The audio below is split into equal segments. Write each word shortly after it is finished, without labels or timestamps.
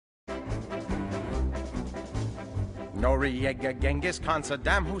Noriega, Genghis Khan,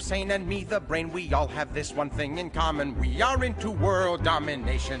 Saddam Hussein, and me, the brain, we all have this one thing in common. We are into world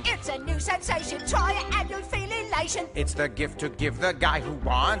domination. It's a new sensation, try it and you'll feel elation. It's the gift to give the guy who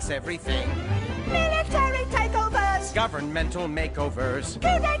wants everything. Military takeovers, Governmental makeovers.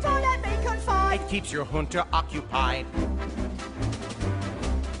 coup d'etat, let me confide. It keeps your junta occupied.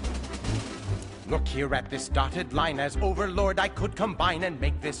 Look here at this dotted line. As overlord, I could combine and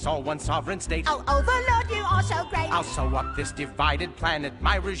make this all one sovereign state. Oh, overlord, you are so great. I'll sew up this divided planet.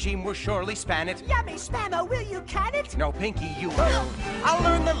 My regime will surely span it. Yummy spammer, will you can it? No, Pinkie, you will. I'll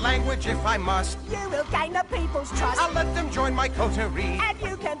learn the language if I must. You will gain the people's trust. I'll let them join my coterie. And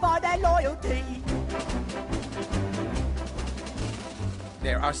you can buy their loyalty.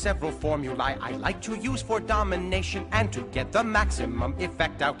 There are several formulae I like to use for domination and to get the maximum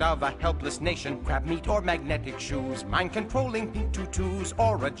effect out of a helpless nation. Crab meat or magnetic shoes, mind-controlling pink tutus,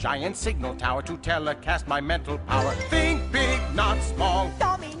 or a giant signal tower to telecast my mental power. Think big, not small.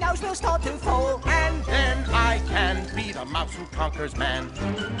 Dominoes will start to fall. And then I can be the mouse who conquers man.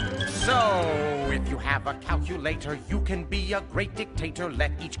 So, if you have a calculator, you can be a great dictator.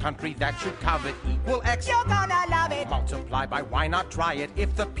 Let each country that you covet equal X. You're gonna love it. Multiply by why not try it?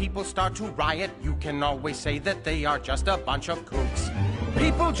 If the people start to riot, you can always say that they are just a bunch of kooks.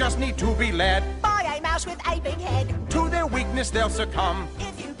 People just need to be led By a mouse with a big head. to their weakness, they'll succumb.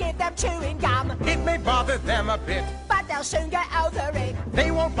 If you give them chewing gum, It may bother them a bit. but they'll soon get over it.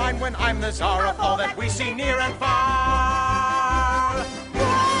 They won't mind when I'm the czar of all that we see near and far.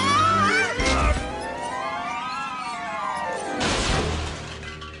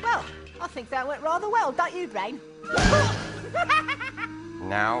 Well, I think that went rather well, don't you, Brain?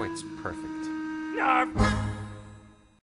 Now it's perfect. Narf.